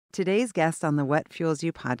Today's guest on the What Fuels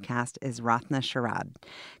You podcast is Ratna Sharad.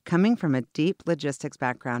 Coming from a deep logistics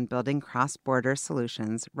background building cross-border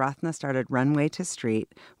solutions, Ratna started Runway to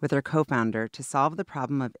Street with her co-founder to solve the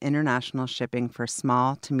problem of international shipping for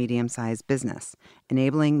small to medium-sized business,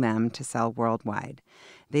 enabling them to sell worldwide.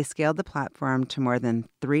 They scaled the platform to more than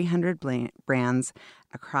 300 brands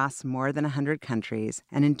across more than 100 countries,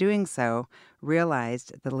 and in doing so,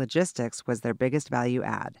 realized the logistics was their biggest value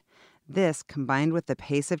add. This, combined with the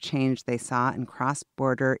pace of change they saw in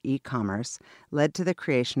cross-border e-commerce, led to the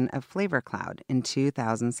creation of Flavor Cloud in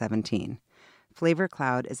 2017. Flavor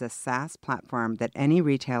Cloud is a SaaS platform that any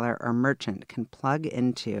retailer or merchant can plug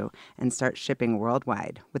into and start shipping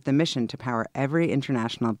worldwide, with the mission to power every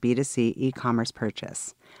international B2C e-commerce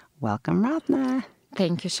purchase. Welcome, Ratna.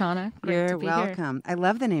 Thank you, Shauna. Great You're to be welcome. Here. I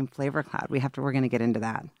love the name Flavor Cloud. We're going to get into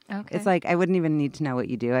that. Okay. It's like I wouldn't even need to know what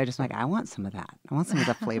you do. I just I want some of that. I want some of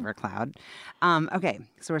the Flavor Cloud. Okay,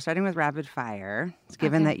 so we're starting with rapid fire.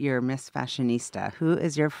 Given that you're Miss Fashionista, who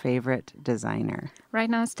is your favorite designer? Right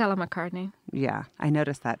now, Stella McCartney. Yeah, I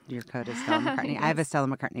noticed that your coat is Stella McCartney. Yes. I have a Stella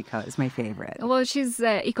McCartney coat. It's my favorite. Well, she's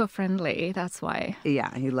eco-friendly. That's why.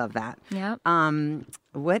 Yeah, you love that. Yeah.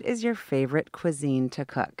 What is your favorite cuisine to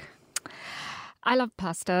cook? I love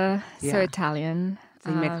pasta, so Italian. So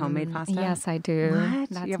you make homemade pasta? Yes, I do. What?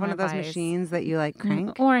 That's You have one of those vice. machines that you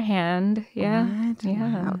crank? Or hand, yeah. What?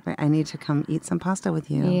 Yeah. Wow. I need to come eat some pasta with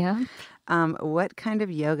you. Yeah. What kind of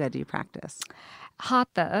yoga do you practice?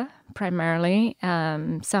 Hatha, primarily,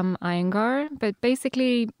 some Iyengar, but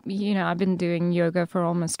basically, I've been doing yoga for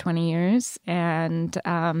almost 20 years, and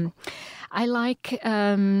I like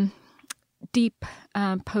deep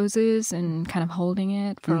poses and kind of holding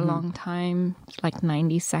it for a long time, like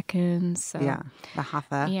 90 seconds. So. Yeah, the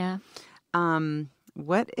hatha. Yeah.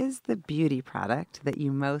 What is the beauty product that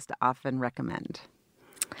you most often recommend?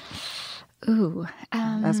 Ooh.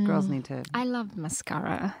 Us girls need to... I love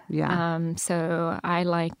mascara. Yeah. So I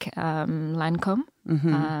like Lancome.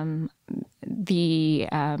 Mm-hmm. The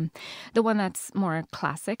one that's more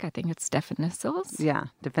classic, I think it's Definicils. Yeah,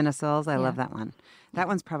 Definicils. I love that one. That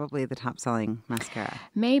one's probably the top-selling mascara.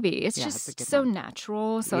 Maybe. It's it's a just good so one.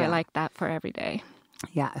 natural, so I like that for every day.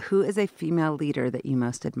 Yeah. Who is a female leader that you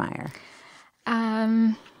most admire?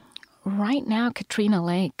 Right now, Katrina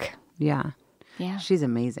Lake. Yeah. Yeah. She's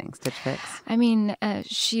amazing, Stitch Fix. I mean,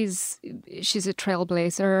 she's a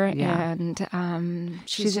trailblazer, and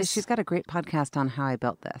she's got a great podcast on how I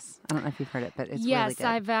built this. I don't know if you've heard it, but it's really good. Yes,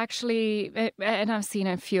 I've actually, and I've seen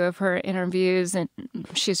a few of her interviews, and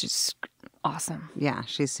she's just awesome. Yeah,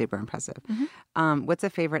 she's super impressive. Mm-hmm. What's a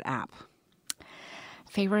favorite app?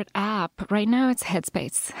 Favorite app right now? It's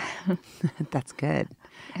Headspace. That's good.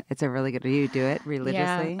 It's a really good. Do you do it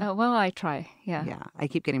religiously? Yeah. Well, I try. Yeah. Yeah. I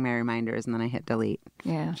keep getting my reminders and then I hit delete.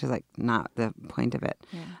 Yeah. Which is not the point of it.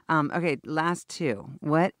 Yeah. Okay. Last two.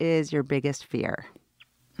 What is your biggest fear?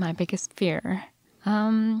 My biggest fear.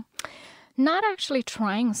 Not actually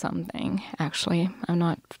trying something. Actually, I'm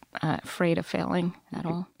not afraid of failing at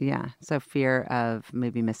all. Yeah. So fear of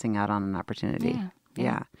maybe missing out on an opportunity.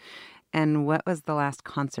 Yeah. And what was the last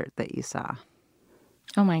concert that you saw?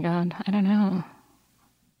 Oh my God, I don't know.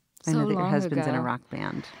 I know that your husband's in a ago. rock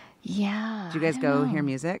band. Yeah. Do you guys go hear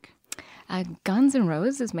music? Guns N'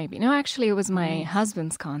 Roses, maybe. No, actually, it was my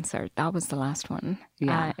husband's concert. That was the last one.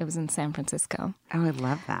 Yeah. It was in San Francisco. Oh, I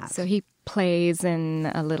love that. So he plays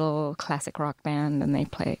in a little classic rock band, and they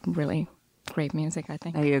play really great music, I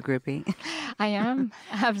think. Are you a groupie? I am,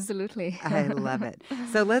 absolutely. I love it.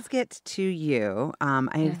 So let's get to you.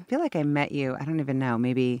 I feel like I met you, I don't even know,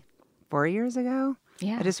 maybe 4 years ago?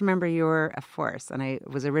 Yeah. I just remember you were a force, and I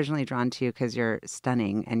was originally drawn to you because you're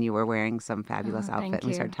stunning, and you were wearing some fabulous outfit, and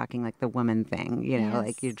we started talking like the woman thing,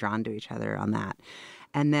 like you're drawn to each other on that.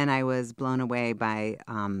 And then I was blown away by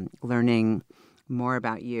learning more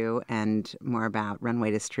about you and more about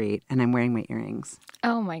Runway to Street, and I'm wearing my earrings.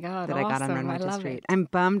 Oh my God, that I got on Runway to Street. I'm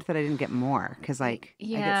bummed that I didn't get more because I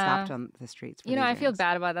get stopped on the streets. For I feel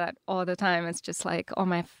bad about that all the time. It's just like all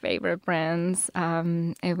my favorite brands.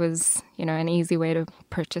 It was, an easy way to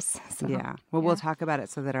purchase. So, yeah. Well, we'll talk about it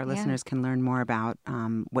so that our listeners can learn more about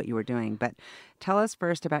what you were doing. But tell us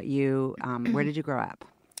first about you. Where did you grow up?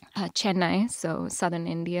 Chennai, so southern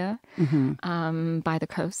India, by the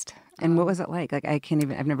coast. And what was it like?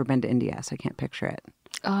 I've never been to India, so I can't picture it.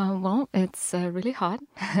 Well, it's really hot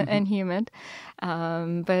and humid,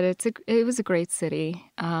 but it was a great city,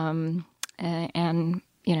 and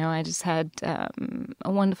I just had a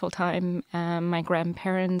wonderful time. My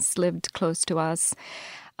grandparents lived close to us,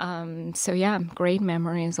 so great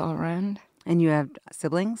memories all around. And you have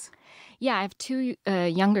siblings? Yeah, I have two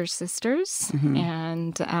younger sisters,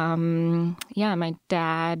 and my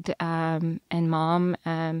dad and mom.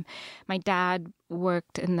 My dad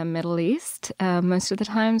worked in the Middle East most of the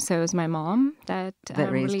time, so it was my mom that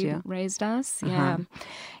raised us. Yeah,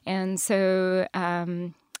 and so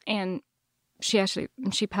and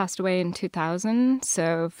she passed away in 2000.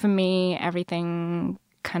 So for me, everything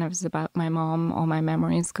kind of is about my mom. All my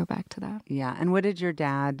memories go back to that. Yeah. And what did your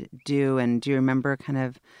dad do? And do you remember kind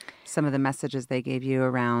of some of the messages they gave you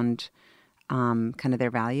around kind of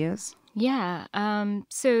their values? Yeah.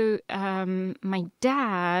 So my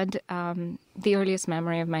dad, the earliest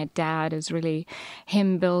memory of my dad is really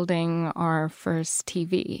him building our first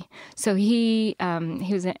TV. So he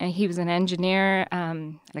was an engineer,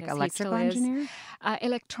 like electrical engineer,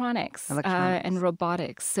 electronics. And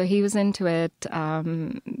robotics. So he was into it.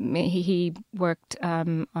 He worked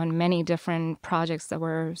on many different projects that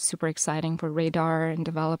were super exciting for radar and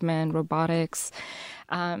development, robotics,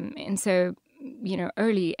 and so.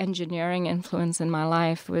 Early engineering influence in my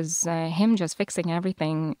life was him just fixing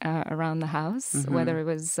everything around the house, whether it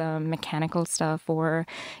was mechanical stuff or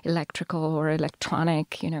electrical or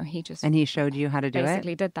electronic. He just and he showed you how to do it.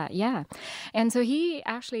 Basically, did that, yeah. And so he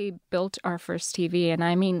actually built our first TV, and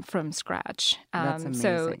I mean from scratch. That's amazing.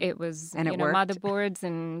 So it was motherboards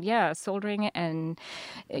and soldering it, and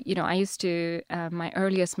I used to. My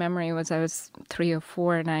earliest memory was I was 3 or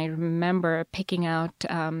 4, and I remember picking out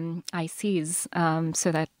ICs.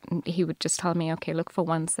 So that he would just tell me, okay, look for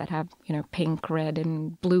ones that have, pink, red,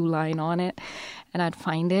 and blue line on it. And I'd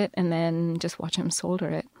find it and then just watch him solder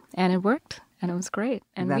it. And it worked. And it was great.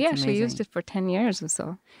 And we actually used it for 10 years or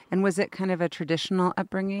so. And was it kind of a traditional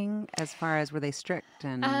upbringing as far as were they strict?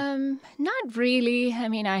 And not really. I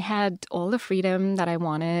mean, I had all the freedom that I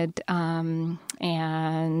wanted.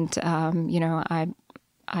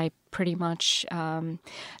 I pretty much,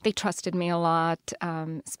 they trusted me a lot,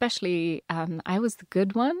 especially I was the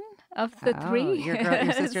good one of the three. Your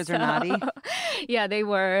sisters are naughty? Yeah, they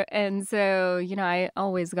were. And so, I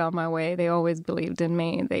always got my way. They always believed in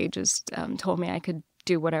me. They just told me I could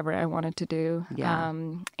do whatever I wanted to do. Yeah.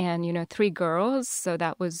 And, 3 girls. So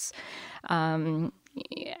that was,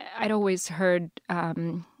 I'd always heard...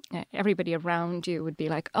 everybody around you would be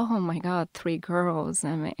like, oh my God, 3 girls.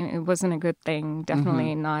 I mean, it wasn't a good thing,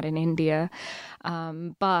 definitely not in India.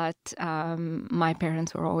 But my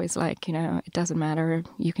parents were always like, it doesn't matter.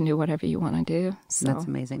 You can do whatever you want to do. So, that's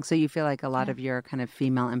amazing. So you feel like a lot of your kind of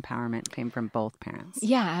female empowerment came from both parents.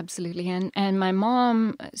 Yeah, absolutely. And my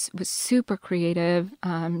mom was super creative.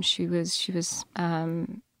 She was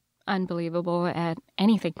unbelievable at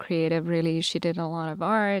anything creative, really. She did a lot of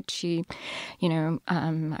art. She,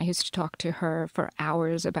 I used to talk to her for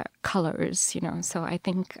hours about colors, so I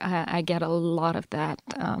think I get a lot of that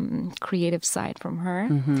creative side from her.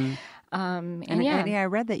 I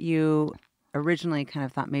read that you originally kind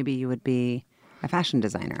of thought maybe you would be a fashion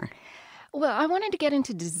designer. Well, I wanted to get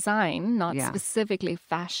into design, not specifically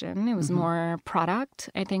fashion. It was more product.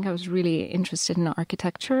 I think I was really interested in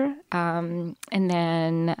architecture. And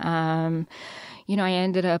then, I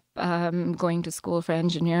ended up going to school for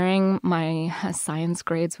engineering. My science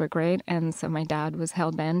grades were great. And so my dad was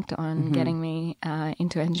hell-bent on getting me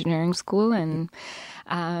into engineering school. And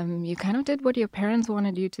you kind of did what your parents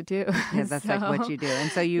wanted you to do. Yeah, that's like what you do. And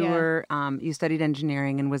so you were, you studied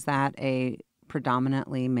engineering, and was that a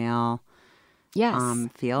predominantly male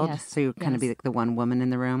field? Yes. So you kind of be like the one woman in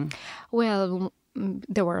the room? Well,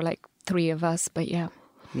 there were like 3 of us, but yeah.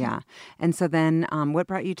 Yeah. And so then what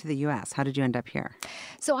brought you to the U.S.? How did you end up here?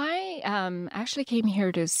 So I actually came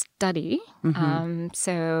here to study. And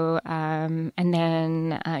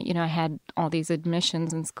then, I had all these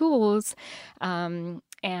admissions in schools. And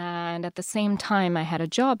at the same time, I had a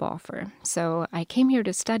job offer. So I came here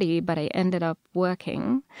to study, but I ended up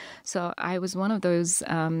working. So I was one of those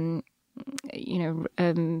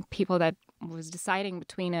people that was deciding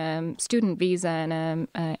between a student visa and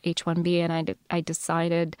a H-1B, and I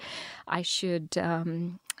decided I should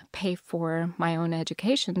pay for my own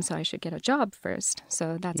education, so I should get a job first.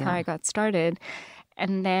 So that's how I got started.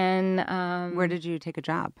 And then... where did you take a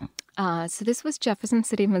job? So this was Jefferson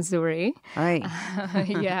City, Missouri. Right.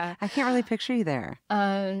 Yeah. I can't really picture you there.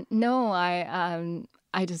 No,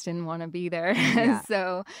 I just didn't want to be there. Yeah.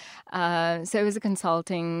 So it was a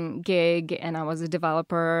consulting gig, and I was a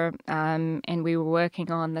developer, and we were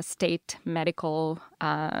working on the state medical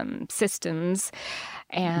systems.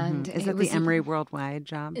 And is it the Emory Worldwide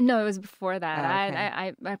job? No, it was before that. Oh,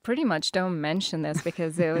 okay. I pretty much don't mention this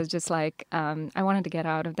because it was just like I wanted to get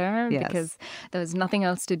out of there because there was nothing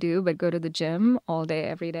else to do but go to the gym all day,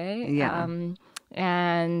 every day. Yeah.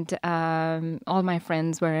 And all my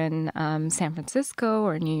friends were in San Francisco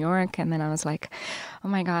or New York. And then I was like, oh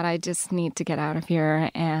my God, I just need to get out of here.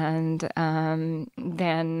 And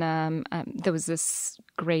then there was this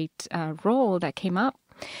great role that came up.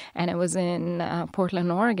 And it was in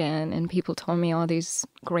Portland, Oregon. And people told me all these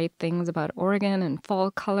great things about Oregon and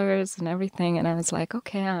fall colors and everything. And I was like,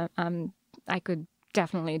 okay, I could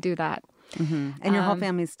definitely do that. Mm-hmm. And your whole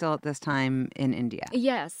family's still at this time in India?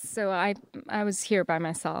 Yes. So I was here by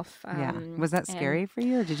myself. Was that scary for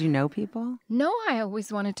you, or did you know people? No, I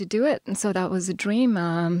always wanted to do it. And so that was a dream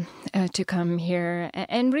to come here.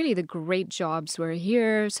 And really the great jobs were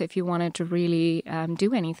here. So if you wanted to really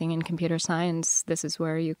do anything in computer science, this is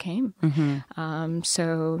where you came. Mm-hmm.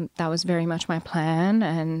 So that was very much my plan,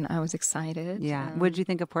 and I was excited. Yeah. What did you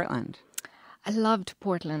think of Portland? I loved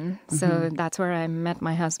Portland, so that's where I met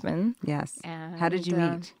my husband. Yes. And, how did you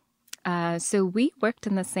meet? So we worked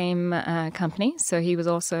in the same company. So he was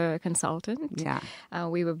also a consultant. Yeah.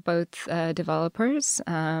 We were both developers,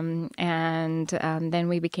 and then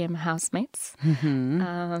we became housemates.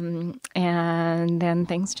 Mm-hmm. And then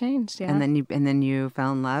things changed. Yeah. And then you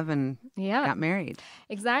fell in love and got married.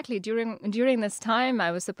 Exactly. During this time,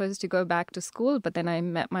 I was supposed to go back to school, but then I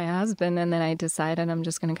met my husband, and then I decided I'm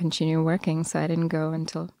just going to continue working. So I didn't go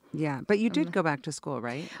until. Yeah, but you did go back to school,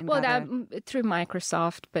 right? And well, through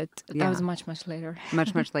Microsoft, but that was much later.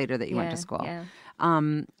 Much later that you went to school. Yeah.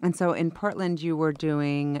 And so in Portland, you were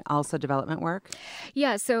doing also development work?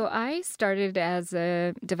 Yeah, so I started as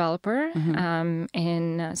a developer.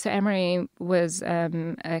 So Emory was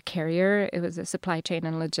a carrier. It was a supply chain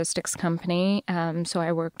and logistics company. So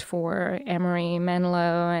I worked for Emory,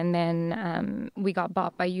 Menlo, and then we got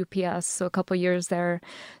bought by UPS, so a couple of years there.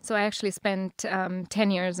 So I actually spent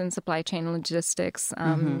 10 years in supply chain logistics.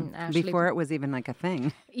 Before it was even like a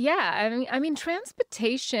thing. Yeah, I mean,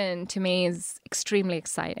 transportation to me is extremely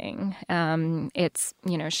exciting. It's,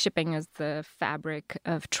 shipping is the fabric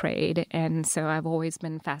of trade. And so I've always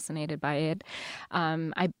been fascinated by it.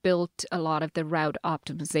 I built a lot of the route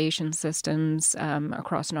optimization systems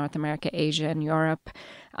across North America, Asia, and Europe.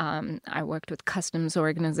 I worked with customs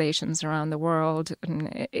organizations around the world.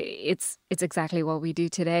 And it's exactly what we do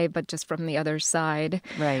today, but just from the other side.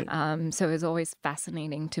 Right. So it was always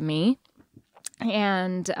fascinating to me.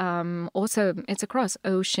 And also, it's across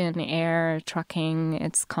ocean, air, trucking.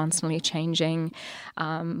 It's constantly changing.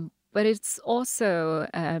 But it's also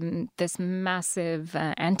this massive,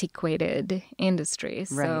 antiquated industry.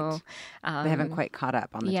 Right. So they haven't quite caught up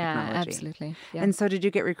on the technology. Yeah, absolutely. Yeah. And so did you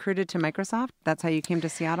get recruited to Microsoft? That's how you came to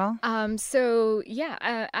Seattle?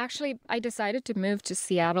 Actually, I decided to move to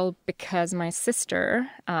Seattle because my sister,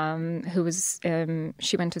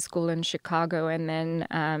 she went to school in Chicago, and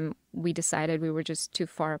then we decided we were just too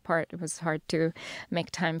far apart. It was hard to make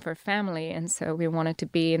time for family, and so we wanted to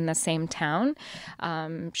be in the same town.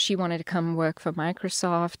 She wanted to come work for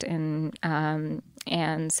Microsoft,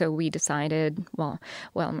 and so we decided, well,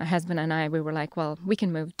 my husband and I, we were like, well, we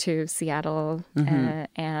can move to Seattle. I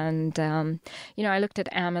looked at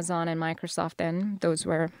Amazon and Microsoft then. Those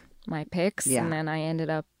were my picks. Yeah. And then I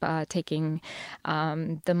ended up taking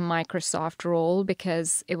the Microsoft role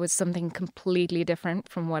because it was something completely different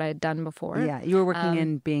from what I'd done before. Yeah, you were working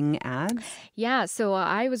in Bing Ads? Yeah, so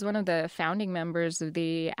I was one of the founding members of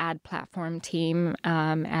the ad platform team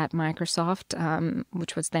at Microsoft,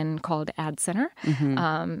 which was then called Ad Center.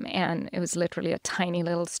 And it was literally a tiny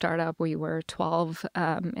little startup. We were 12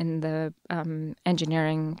 in the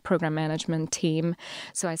engineering program management team.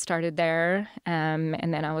 So I started there,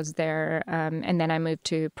 and then I was there, and then I moved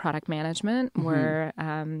to product management, where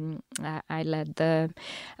I led the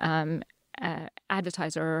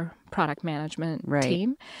advertiser product management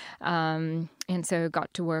team. And so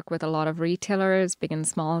got to work with a lot of retailers, big and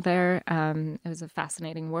small there. It was a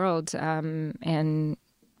fascinating world. And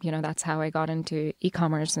that's how I got into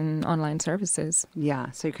e-commerce and online services. Yeah.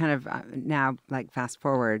 So you kind of now, like, fast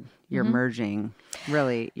forward, you're merging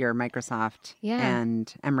really your Microsoft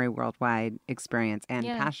and Emory Worldwide experience and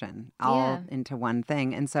passion all into one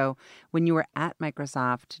thing. And so when you were at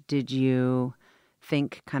Microsoft, did you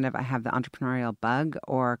think kind of, I have the entrepreneurial bug,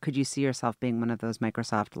 or could you see yourself being one of those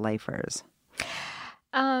Microsoft lifers?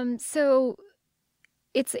 So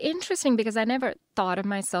it's interesting because I never thought of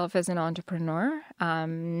myself as an entrepreneur.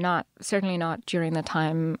 Certainly not during the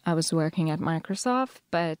time I was working at Microsoft,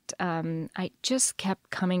 but I just kept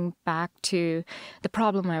coming back to the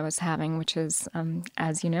problem I was having, which is,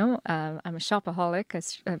 as you know, I'm a shopaholic.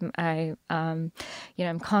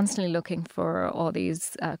 I'm constantly looking for all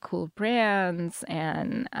these cool brands,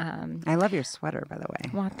 and I love your sweater, by the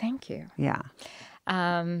way. Well, thank you. Yeah.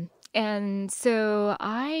 And so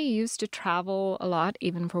I used to travel a lot,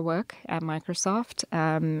 even for work at Microsoft.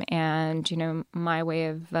 And, my way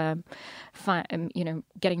of,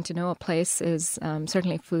 getting to know a place is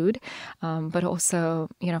certainly food, but also,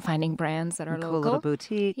 finding brands that are Cool local. little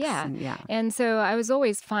boutiques. Yeah. Yeah. And so I was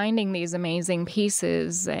always finding these amazing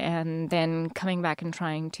pieces and then coming back and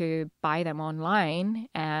trying to buy them online.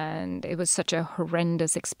 And it was such a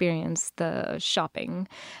horrendous experience, the shopping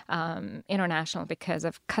international, because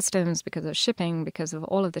of customs, because of shipping, because of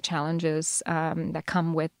all of the challenges that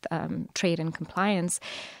come with trade and compliance,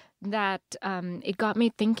 that it got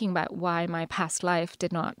me thinking about why my past life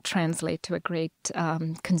did not translate to a great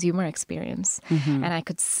consumer experience. And I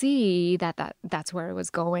could see that's where it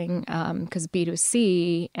was going, because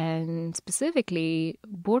B2C and specifically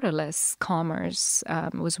borderless commerce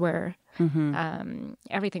was where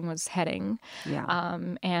everything was heading. Yeah.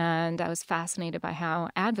 And I was fascinated by how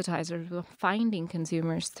advertisers were finding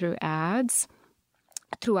consumers through ads,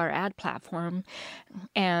 through our ad platform.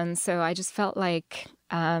 And so I just felt like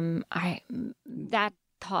that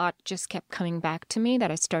thought just kept coming back to me,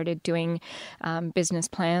 that I started doing business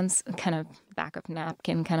plans, kind of back of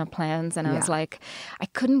napkin kind of plans. And I was like, I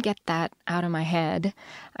couldn't get that out of my head.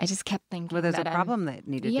 I just kept thinking, Well, there's a problem that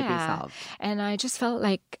needed to be solved. And I just felt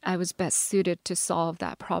like I was best suited to solve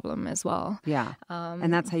that problem as well. Yeah.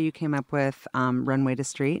 And that's how you came up with Runway to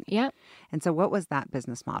Street? Yeah. And so what was that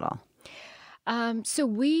business model? So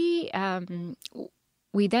we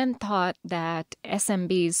then thought that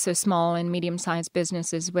SMBs, so small and medium-sized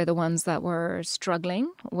businesses, were the ones that were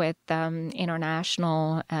struggling with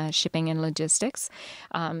international shipping and logistics.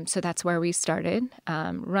 So that's where we started.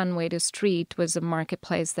 Runway to Street was a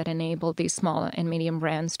marketplace that enabled these small and medium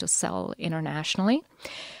brands to sell internationally.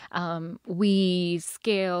 We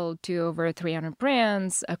scaled to over 300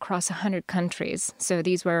 brands across 100 countries. So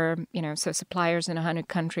these were, so suppliers in 100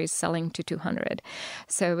 countries selling to 200.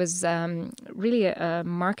 So it was really a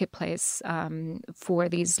marketplace for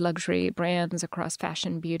these luxury brands across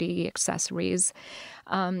fashion, beauty, accessories.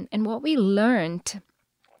 And what we learned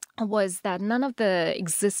was that none of the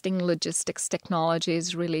existing logistics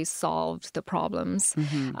technologies really solved the problems.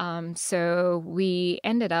 So we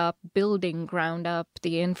ended up building ground up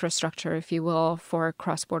the infrastructure, if you will, for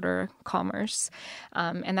cross-border commerce.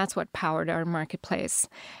 And that's what powered our marketplace.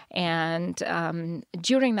 And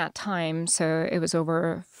during that time, so it was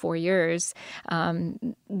over 4 years,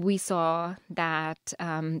 we saw that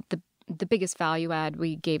the biggest value add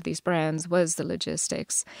we gave these brands was the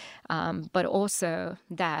logistics, but also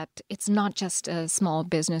that it's not just a small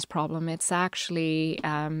business problem. It's actually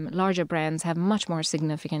larger brands have much more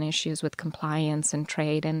significant issues with compliance and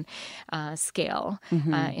trade and scale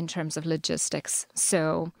in terms of logistics.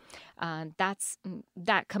 So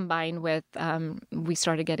that combined with we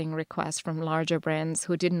started getting requests from larger brands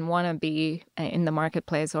who didn't want to be in the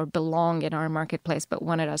marketplace or belong in our marketplace, but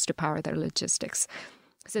wanted us to power their logistics.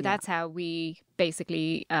 So that's how we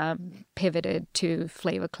basically pivoted to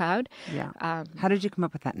Flavor Cloud. Yeah. How did you come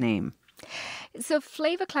up with that name? So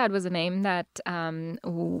Flavor Cloud was a name that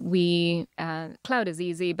cloud is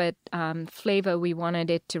easy, but flavor, we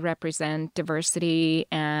wanted it to represent diversity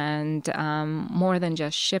and more than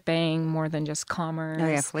just shipping, more than just commerce. Oh,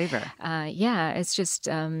 yeah, flavor. It's just...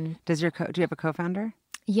 do you have a co-founder?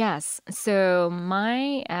 Yes. So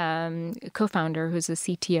my co-founder, who's a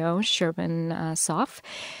CTO, Sherman Soff,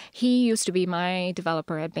 he used to be my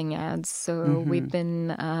developer at Bing Ads. So we've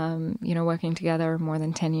been, working together more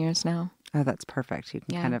than 10 years now. Oh, that's perfect. You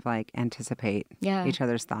can kind of like anticipate each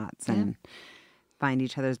other's thoughts and find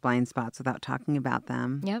each other's blind spots without talking about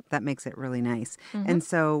them. Yep. That makes it really nice. And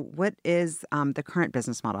so what is the current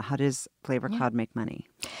business model? How does Flavor Cloud make money?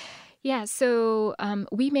 Yeah, so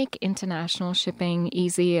we make international shipping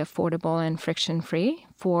easy, affordable, and friction-free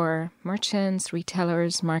for merchants,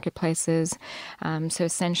 retailers, marketplaces. So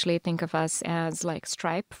essentially, think of us as like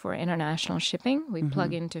Stripe for international shipping. We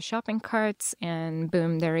plug into shopping carts, and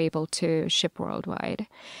boom, they're able to ship worldwide.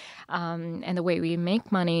 And the way we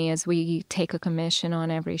make money is we take a commission on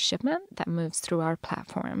every shipment that moves through our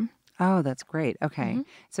platform. Oh, that's great. Okay.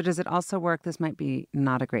 So does it also work? This might be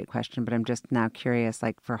not a great question, but I'm just now curious,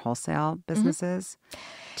 like for wholesale businesses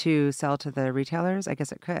to sell to the retailers? I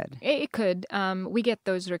guess it could. It could. We get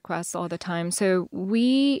those requests all the time. So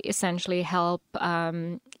we essentially help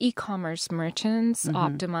e-commerce merchants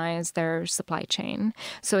optimize their supply chain.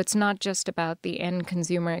 So it's not just about the end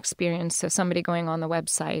consumer experience. So somebody going on the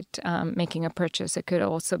website, making a purchase, it could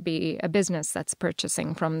also be a business that's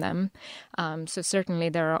purchasing from them. So certainly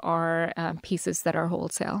there are pieces that are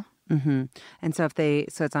wholesale. And so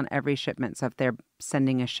so it's on every shipment. So if they're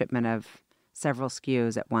sending a shipment of several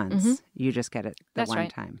SKUs at once. You just get it the That's one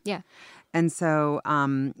right. time. Yeah. And so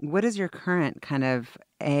what is your current kind of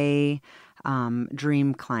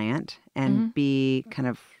dream client, and B, kind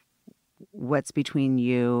of what's between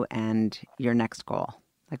you and your next goal?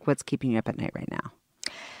 Like, what's keeping you up at night right now?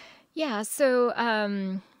 Yeah. So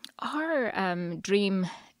our dream,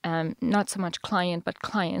 not so much client, but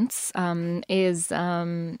clients, is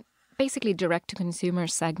basically direct-to-consumer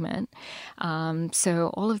segment.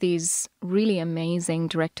 So all of these really amazing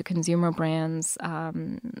direct-to-consumer brands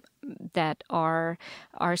that are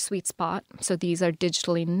our sweet spot. So these are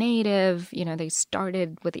digitally native. They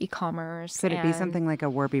started with e-commerce. Could it be something like a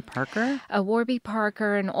Warby Parker? A Warby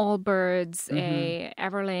Parker, an Allbirds, a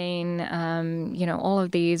Everlane. All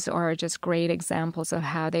of these are just great examples of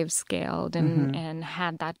how they've scaled and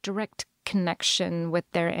had that direct connection with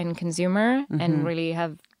their end consumer and really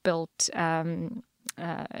have built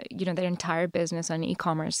their entire business on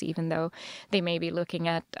e-commerce, even though they may be looking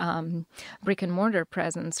at brick and mortar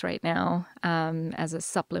presence right now as a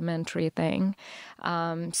supplementary thing.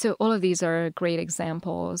 So all of these are great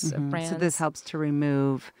examples of brands. So this helps to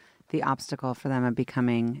remove the obstacle for them of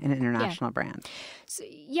becoming an international brand. So,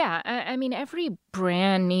 I mean, every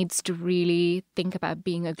brand needs to really think about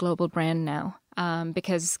being a global brand now.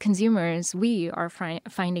 Because consumers, we are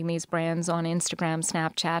finding these brands on Instagram,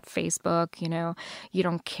 Snapchat, Facebook. You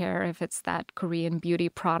don't care if it's that Korean beauty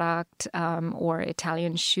product or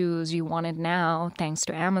Italian shoes. You want it now, thanks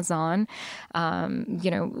to Amazon.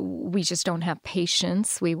 We just don't have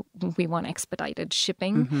patience. We want expedited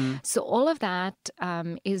shipping. So all of that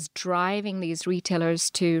is driving these retailers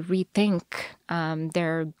to rethink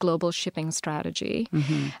their global shipping strategy.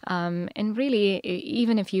 And really,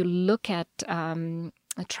 even if you look at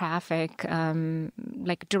traffic,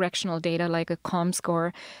 like directional data, like a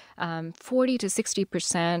ComScore, 40 to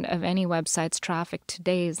 60% of any website's traffic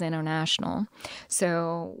today is international.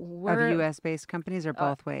 So we're of U.S.-based companies, or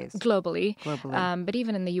both ways? Globally. But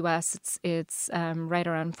even in the U.S., it's right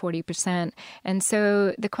around 40%. And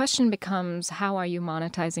so the question becomes, how are you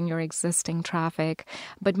monetizing your existing traffic?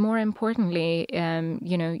 But more importantly,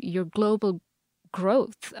 your global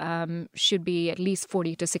growth should be at least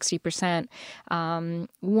 40 to 60%.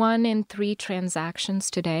 1 in 3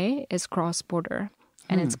 transactions today is cross-border.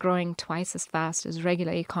 And it's growing twice as fast as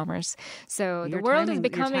regular e-commerce. So the world is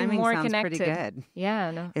becoming more connected. Pretty good.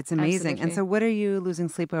 Yeah, no, it's amazing. Absolutely. And so, what are you losing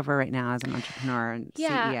sleep over right now as an entrepreneur and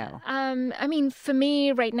CEO? I mean, for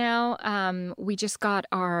me right now, we just got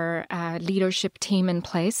our leadership team in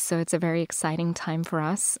place, so it's a very exciting time for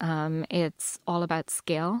us. It's all about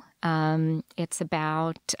scale. It's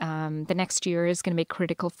about the next year is going to be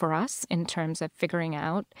critical for us in terms of figuring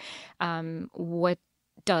out what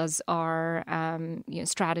does our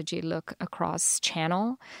strategy look across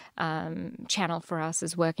channel. Channel for us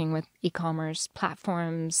is working with e-commerce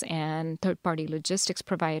platforms and third-party logistics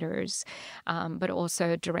providers, but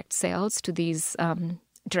also direct sales to these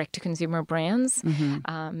direct-to-consumer brands.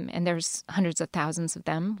 And there's hundreds of thousands of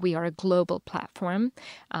them. We are a global platform.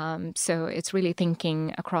 So it's really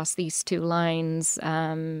thinking across these two lines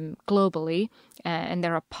globally. And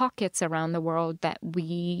there are pockets around the world that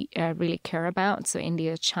we really care about. So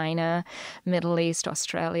India, China, Middle East,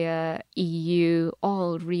 Australia, EU,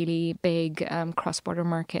 all really big cross-border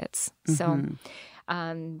markets. So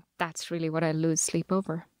that's really what I lose sleep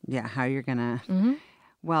over. Yeah, how you're going to...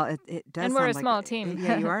 Well, it does. And we're sound a small team.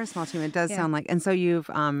 Yeah, you are a small team. It does sound like. And so you've,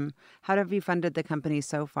 how have you funded the company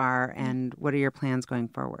so far, and what are your plans going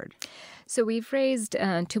forward? So we've raised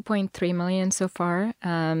 $2.3 million so far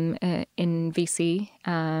in VC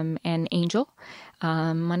and angel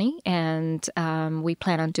money, and we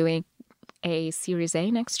plan on doing a Series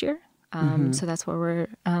A next year. So that's what we're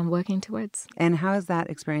working towards. And how has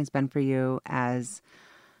that experience been for you as?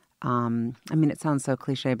 I mean, it sounds so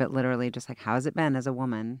cliche, but literally just like, how has it been as a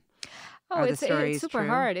woman? Oh, it's super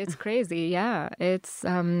hard. It's crazy. Yeah. It's,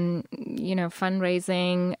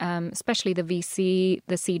 fundraising, especially the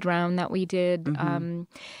seed round that we did.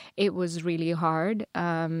 It was really hard.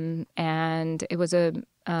 And it was a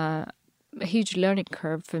huge learning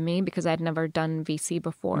curve for me because I'd never done VC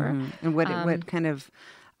before. And what kind of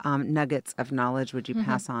nuggets of knowledge would you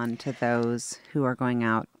pass on to those who are going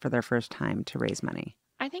out for their first time to raise money?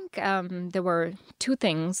 I think there were 2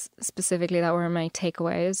 things specifically that were my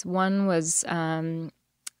takeaways. One was,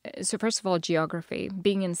 so first of all, geography.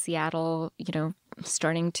 Being in Seattle,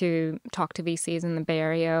 starting to talk to VCs in the Bay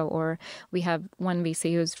Area, or we have one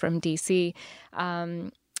VC who's from DC,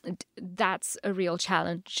 that's a real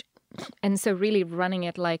challenge And so really running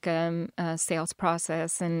it like a sales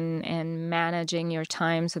process and managing your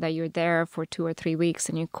time so that you're there for 2 or 3 weeks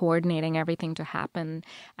and you're coordinating everything to happen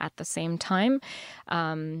at the same time.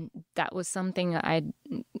 That was something I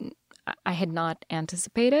had not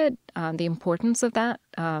anticipated, the importance of that.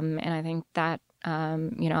 And I think that,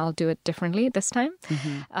 I'll do it differently this time.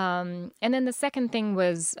 And then the second thing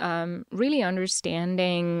was really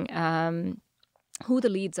understanding who the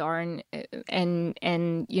leads are and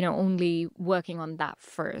only working on that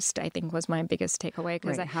first, I think was my biggest takeaway,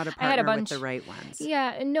 because how to I had a partner bunch with the right ones.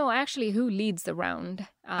 Yeah, no, actually, who leads the round?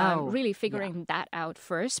 Really figuring that out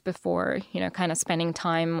first before kind of spending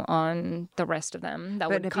time on the rest of them that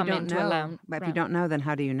would come into a round. But if you don't know, then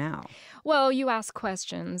how do you know? Well, you ask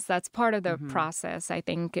questions. That's part of the process. I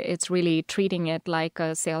think it's really treating it like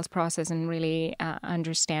a sales process and really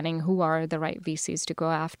understanding who are the right VCs to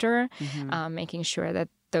go after, making sure that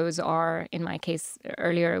those are, in my case,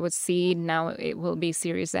 earlier it was seed, now it will be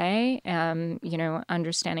Series A,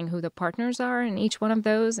 understanding who the partners are in each one of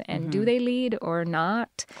those and do they lead or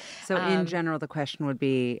not. So in general, the question would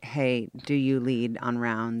be, hey, do you lead on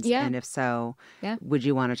rounds? Yeah. And if so, would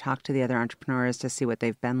you want to talk to the other entrepreneurs to see what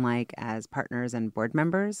they've been like as partners and board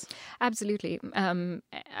members? Absolutely.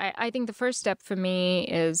 I think the first step for me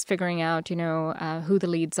is figuring out, who the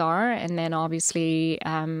leads are, and then obviously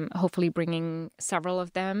hopefully bringing several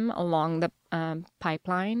of them along the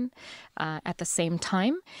pipeline at the same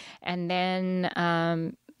time, and then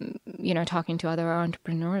talking to other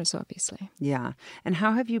entrepreneurs, obviously. Yeah. And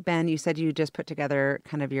how have you been? You said you just put together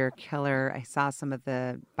kind of your killer, I saw some of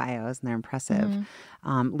the bios and they're impressive,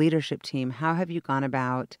 leadership team. How have you gone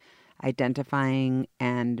about identifying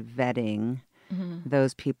and vetting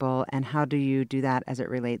those people, and how do you do that as it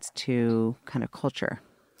relates to kind of culture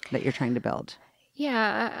that you're trying to build?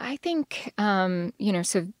 Yeah, I think,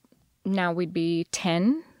 so now we'd be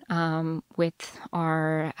 10 with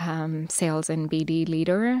our sales and BD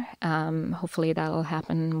leader. Hopefully that'll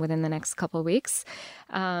happen within the next couple of weeks.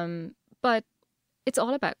 But it's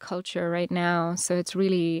all about culture right now. So it's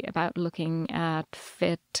really about looking at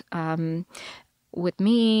fit with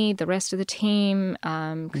me, the rest of the team,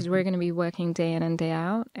 because we're going to be working day in and day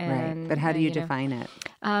out. And, right. But how do you define it?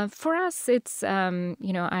 For us, it's,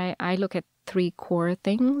 I look at 3 core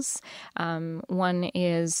things. One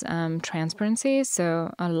is transparency.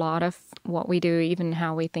 So a lot of what we do, even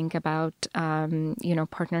how we think about,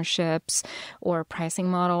 partnerships or pricing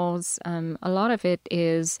models, a lot of it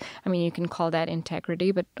is, you can call that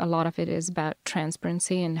integrity, but a lot of it is about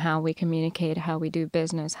transparency and how we communicate, how we do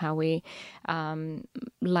business, how we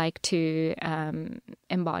like to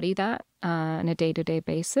embody that on a day-to-day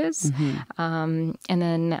basis. And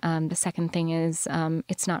then the second thing is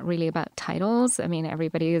it's not really about titles.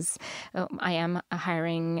 Everybody is, I am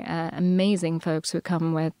hiring amazing folks who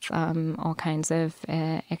come with all kinds of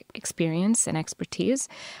experience and expertise.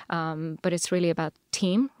 But it's really about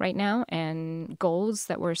team right now and goals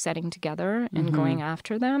that we're setting together and going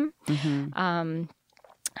after them.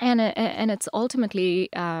 And it's ultimately,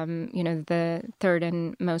 the third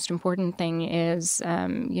and most important thing is,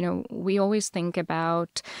 we always think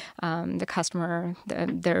about the customer.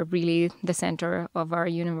 They're really the center of our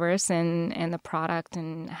universe and the product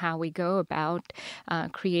and how we go about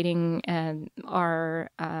creating our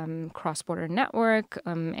cross-border network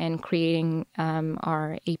and creating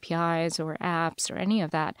our APIs or apps or any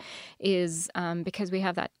of that is because we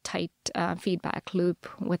have that tight feedback loop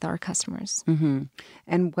with our customers.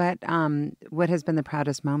 And what has been the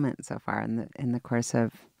proudest moment so far in the course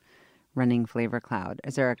of running Flavor Cloud?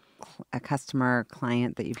 Is there a customer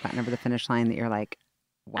client that you've gotten over the finish line that you're like,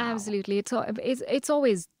 wow? Absolutely, it's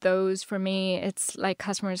always those for me. It's like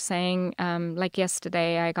customers saying, like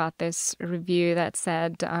yesterday, I got this review that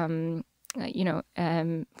said,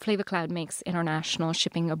 Flavor Cloud makes international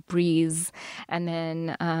shipping a breeze. And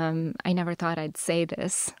then I never thought I'd say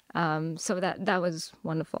this. So that was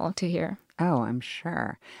wonderful to hear. Oh, I'm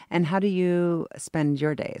sure. And how do you spend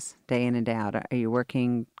your days, day in and day out? Are you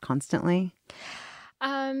working constantly?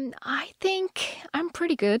 I think I'm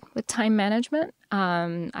pretty good with time management.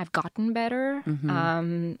 I've gotten better.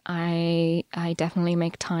 I definitely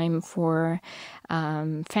make time for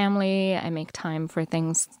family. I make time for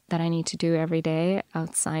things that I need to do every day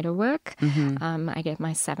outside of work. I get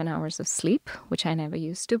my 7 hours of sleep, which I never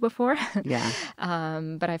used to before. Yeah.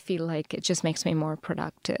 But I feel like it just makes me more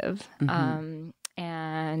productive. And,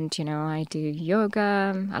 I do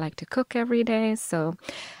yoga. I like to cook every day. So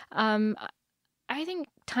I think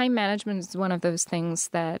time management is one of those things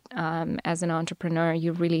that, as an entrepreneur,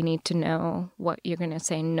 you really need to know what you're going to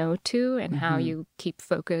say no to and how you keep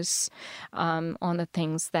focus on the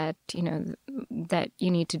things that that you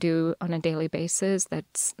need to do on a daily basis.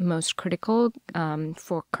 That's most critical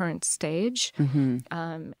for current stage.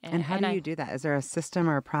 And how do you do that? Is there a system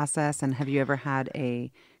or a process? And have you ever had a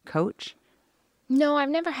coach? No, I've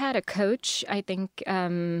never had a coach. I think.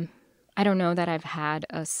 I don't know that I've had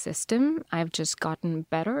a system. I've just gotten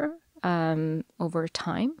better over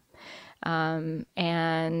time.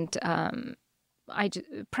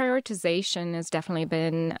 Prioritization has definitely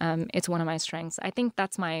been, it's one of my strengths. I think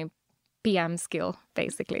that's my PM skill,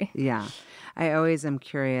 basically. Yeah. I always am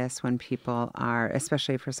curious when people are,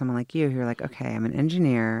 especially for someone like you, who are like, okay, I'm an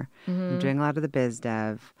engineer. I'm doing a lot of the biz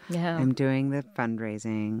dev. Yeah. I'm doing the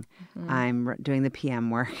fundraising. I'm doing the PM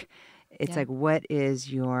work. It's like, what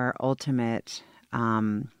is your ultimate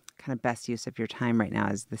kind of best use of your time right now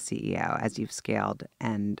as the CEO, as you've scaled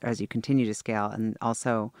and as you continue to scale? And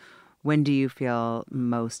also, when do you feel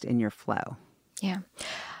most in your flow? Yeah.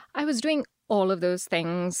 I was doing all of those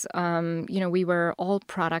things. We were all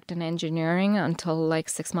product and engineering until like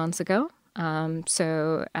 6 months ago.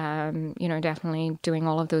 Definitely doing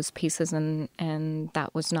all of those pieces and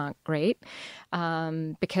that was not great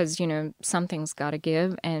because, something's got to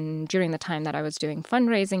give. And during the time that I was doing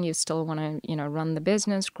fundraising, you still want to, run the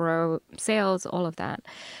business, grow sales, all of that.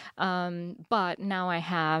 But now I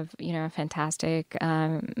have, a fantastic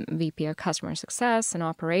VP of customer success and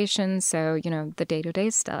operations. So, the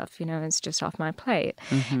day-to-day stuff, is just off my plate.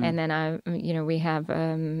 And then we have,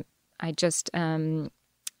 I just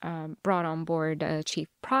brought on board a chief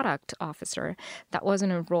product officer. That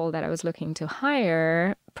wasn't a role that I was looking to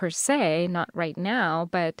hire per se, not right now,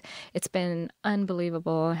 but it's been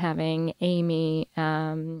unbelievable having Amy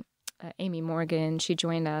Morgan. She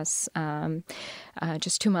joined us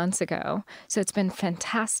just 2 months ago. So it's been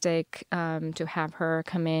fantastic to have her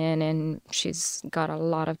come in, and she's got a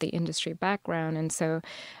lot of the industry background. And so,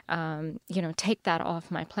 take that off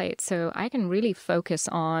my plate so I can really focus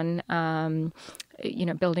on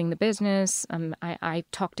building the business. I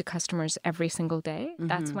talk to customers every single day.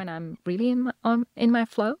 That's when I'm really in my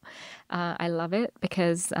flow. I love it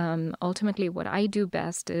because ultimately what I do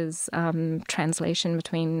best is translation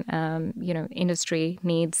between industry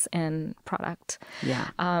needs and product. Yeah.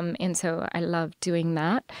 And so I love doing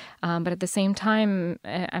that. But at the same time,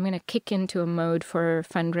 I'm going to kick into a mode for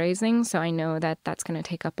fundraising. So I know that that's going to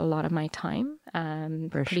take up a lot of my time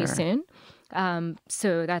pretty soon.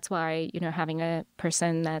 So that's why, having a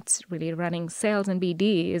person that's really running sales and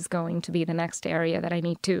BD is going to be the next area that I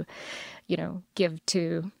need to, give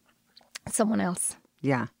to someone else.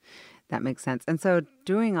 Yeah, that makes sense. And so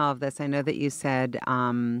doing all of this, I know that you said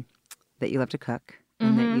that you love to cook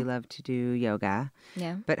and that you love to do yoga.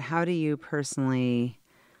 Yeah. But how do you personally,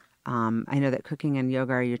 I know that cooking and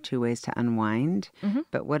yoga are your two ways to unwind,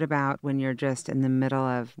 but what about when you're just in the middle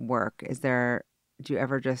of work? Do you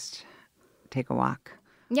ever just take a walk?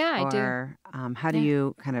 Yeah, I do. Or how do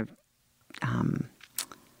you kind of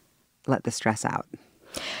let the stress out?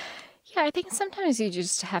 Yeah, I think sometimes you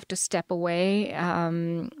just have to step away.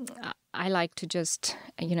 I like to just,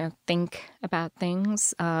 think about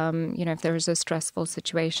things. If there's a stressful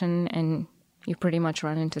situation and you pretty much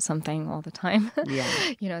run into something all the time. Yeah.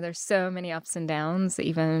 There's so many ups and downs,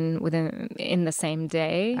 even in the same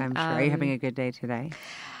day. I'm sure. Are you having a good day today?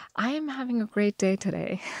 I am having a great day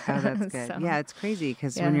today. Oh, that's good. Yeah, it's crazy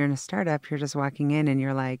because when you're in a startup, you're just walking in and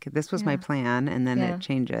you're like, this was my plan, and then it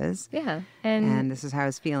changes. Yeah. And this is how I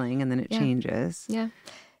was feeling, and then it changes. Yeah.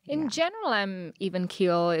 In general, I'm even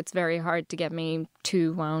keel. It's very hard to get me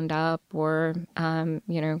too wound up or,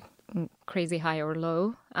 crazy high or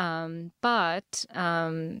low. But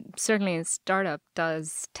certainly a startup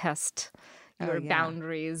does test your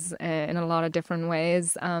boundaries in a lot of different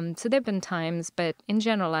ways. So there have been times, but in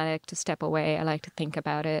general, I like to step away. I like to think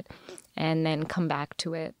about it and then come back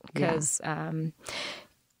to it because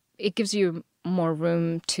it gives you more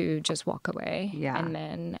room to just walk away. Yeah. And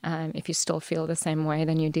then if you still feel the same way,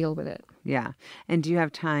 then you deal with it. Yeah. And do you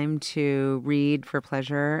have time to read for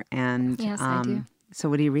pleasure? And yes, I do. So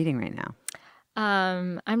what are you reading right now?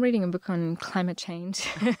 I'm reading a book on climate change.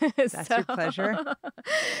 That's your pleasure?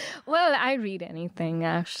 Well, I read anything,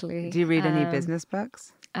 actually. Do you read any business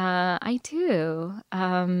books? I do.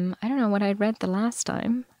 I don't know what I read the last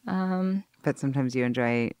time. But sometimes you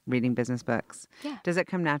enjoy reading business books. Yeah. Does it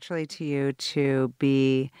come naturally to you to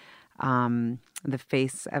be the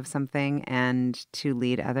face of something and to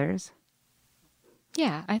lead others?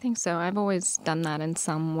 Yeah, I think so. I've always done that in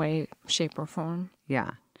some way, shape, or form.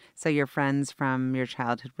 Yeah. So your friends from your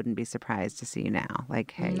childhood wouldn't be surprised to see you now.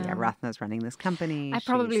 Like, hey, yeah, No. Rathna's running this company. I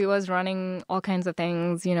probably was running all kinds of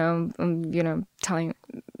things,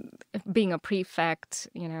 being a prefect,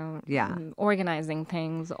 Yeah. organizing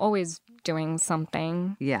things, always doing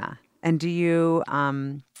something. Yeah. And do you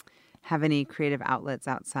have any creative outlets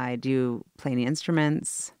outside? Do you play any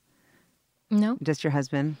instruments? No. Just your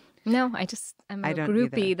husband? No, I'm a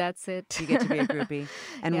groupie, either. That's it. You get to be a groupie.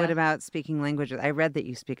 And Yeah. what about speaking languages? I read that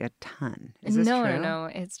you speak a ton. Is this No, true? no.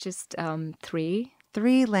 It's just 3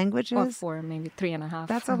 3 languages? or 4, maybe 3.5.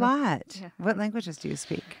 That's a lot. Yeah. What languages do you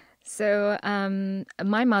speak? So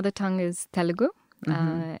my mother tongue is Telugu.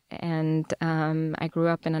 And I grew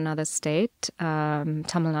up in another state,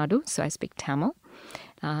 Tamil Nadu, so I speak Tamil,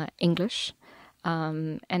 English,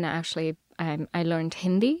 and actually I learned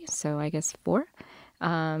Hindi, so I guess 4,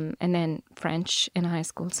 and then French in high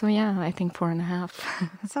school. So yeah, I think 4.5.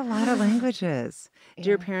 That's a lot of languages. Do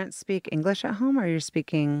your parents speak English at home, or you're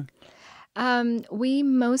speaking? We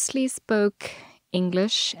mostly spoke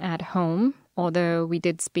English at home, although we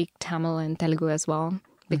did speak Tamil and Telugu as well.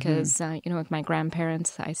 Because, with my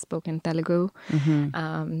grandparents, I spoke in Telugu.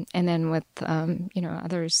 And then with,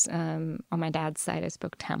 others on my dad's side, I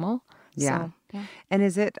spoke Tamil. Yeah. So, yeah. And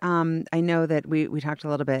is it, I know that we talked a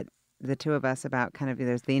little bit, the two of us, about kind of,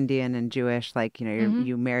 there's the Indian and Jewish, like,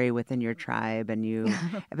 you marry within your tribe and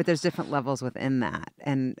but there's different levels within that.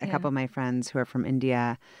 And a couple of my friends who are from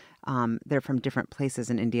India, they're from different places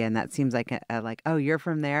in India, and that seems like oh, you're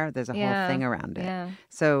from there. There's a whole thing around it. Yeah.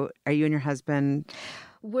 So are you and your husband...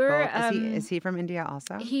 We're, is he from India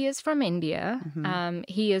also? He is from India.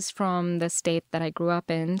 He is from the state that I grew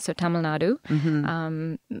up in, so Tamil Nadu.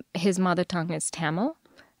 His mother tongue is Tamil,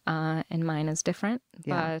 and mine is different.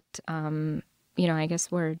 Yeah. But, I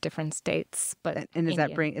guess we're different states. But and is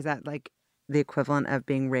that like the equivalent of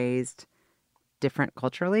being raised different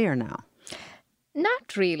culturally, or no?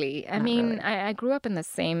 Not really. I mean, really. I grew up in the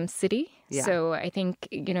same city. Yeah. So I think,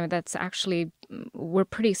 that's actually, we're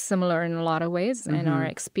pretty similar in a lot of ways. And our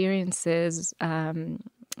experiences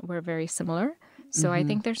were very similar. So I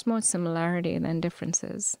think there's more similarity than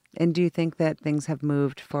differences. And do you think that things have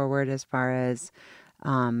moved forward as far as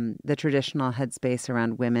the traditional headspace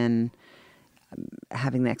around women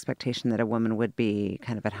having the expectation that a woman would be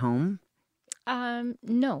kind of at home?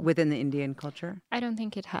 No. Within the Indian culture? I don't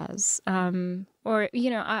think it has. I've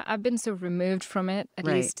been so removed from it, at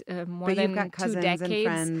least more but than you've got 2 cousins decades. and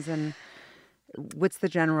friends, and what's the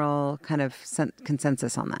general kind of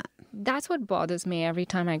consensus on that? That's what bothers me every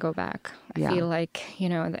time I go back. I Yeah. feel like,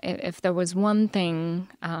 if there was one thing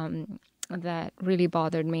that really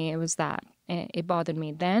bothered me, it was that. It bothered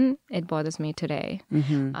me then. It bothers me today.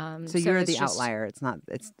 So you're the outlier. It's not.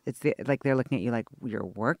 It's like they're looking at you like you're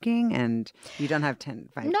working and you don't have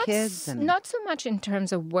 5 kids. And Not so much in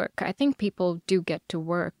terms of work. I think people do get to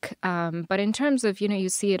work, but in terms of you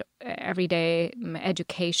see it every day,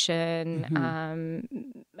 education,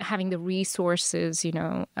 having the resources,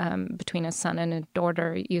 between a son and a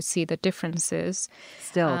daughter, you see the differences.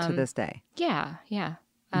 still to this day. Yeah.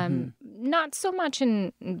 Not so much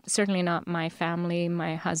certainly not my family.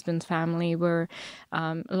 My husband's family were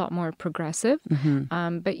a lot more progressive.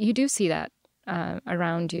 But you do see that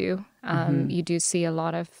around you. You do see a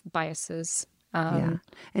lot of biases. Yeah.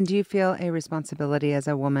 And do you feel a responsibility as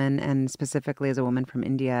a woman, and specifically as a woman from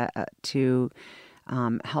India, to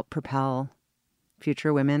help propel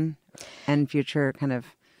future women and future kind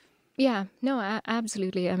of... Yeah, no,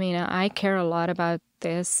 absolutely. I mean, I care a lot about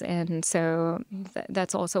this. And so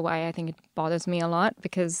that's also why I think it bothers me a lot,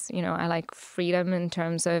 because, I like freedom in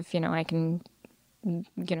terms of, I can,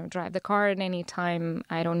 drive the car at any time.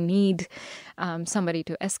 I don't need somebody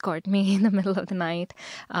to escort me in the middle of the night.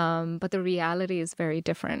 But the reality is very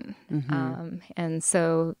different. And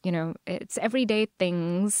so, it's everyday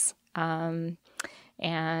things. And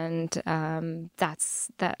that's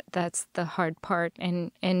the hard part.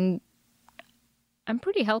 And I'm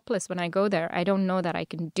pretty helpless when I go there. I don't know that I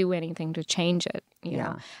can do anything to change it. You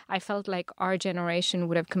know, I felt like our generation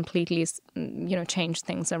would have completely, changed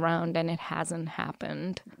things around, and it hasn't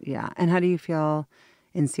happened. Yeah. And how do you feel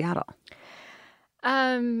in Seattle?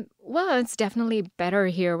 Well, it's definitely better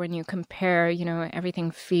here when you compare,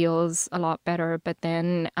 everything feels a lot better. But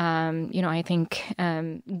then, I think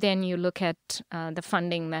then you look at the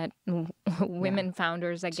funding that women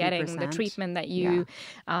founders are getting, the 2%. treatment that you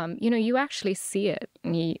actually see it.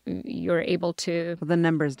 And you're able to... Well, the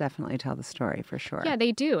numbers definitely tell the story for sure. Yeah,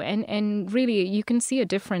 they do. And really, you can see a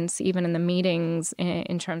difference even in the meetings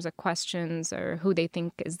in terms of questions or who they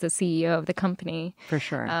think is the CEO of the company. For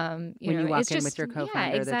sure. When you walk in with your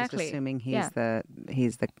co-founder, they're just assuming he's the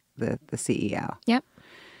CEO. Yep.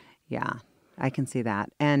 Yeah, I can see that.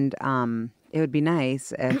 And it would be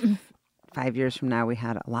nice if 5 years from now we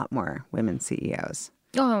had a lot more women CEOs.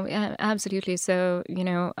 Oh, yeah, absolutely. So,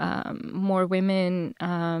 more women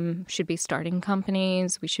should be starting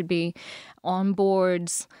companies. We should be on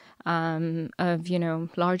boards of,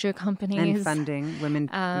 larger companies. And funding women.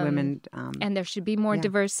 And there should be more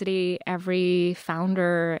diversity. Every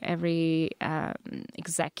founder, every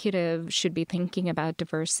executive should be thinking about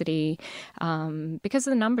diversity because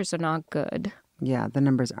the numbers are not good. Yeah, the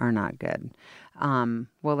numbers are not good.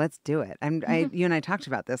 Well, let's do it. You and I talked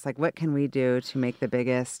about this. Like, what can we do to make the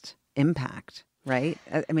biggest impact, right?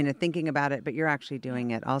 I mean, thinking about it, but you're actually doing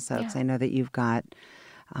it also. Because I know that you've got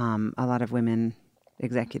a lot of women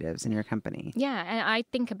executives in your company. Yeah, and I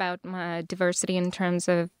think about my diversity in terms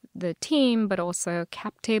of the team, but also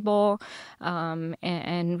cap table,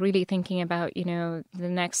 and really thinking about, the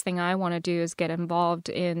next thing I want to do is get involved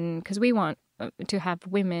in, because we want to have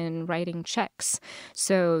women writing checks.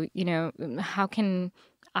 So, how can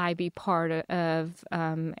I be part of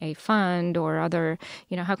a fund or other,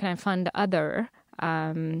 how can I fund other,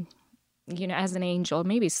 as an angel,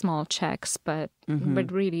 maybe small checks, but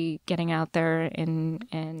really getting out there and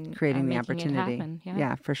creating the making opportunity. It happen.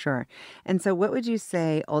 Yeah, for sure. And so what would you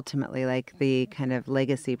say ultimately, like the kind of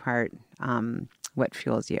legacy part, what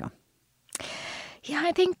fuels you? Yeah,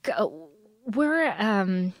 I think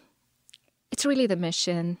it's really the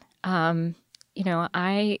mission. I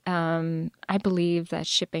believe that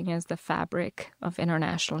shipping is the fabric of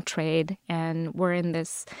international trade, and we're in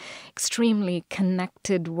this extremely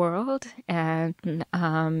connected world. And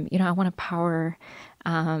I want to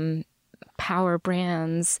power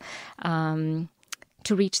brands to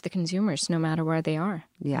reach the consumers, no matter where they are.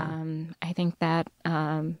 Yeah, I think that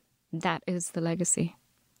that is the legacy.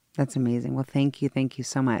 That's amazing. Well, thank you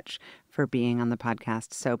so much for being on the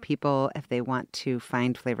podcast. So people, if they want to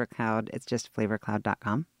find Flavor Cloud, it's just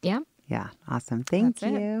flavorcloud.com. Yeah. Yeah. Awesome. Thank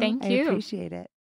you. Thank you. I appreciate it.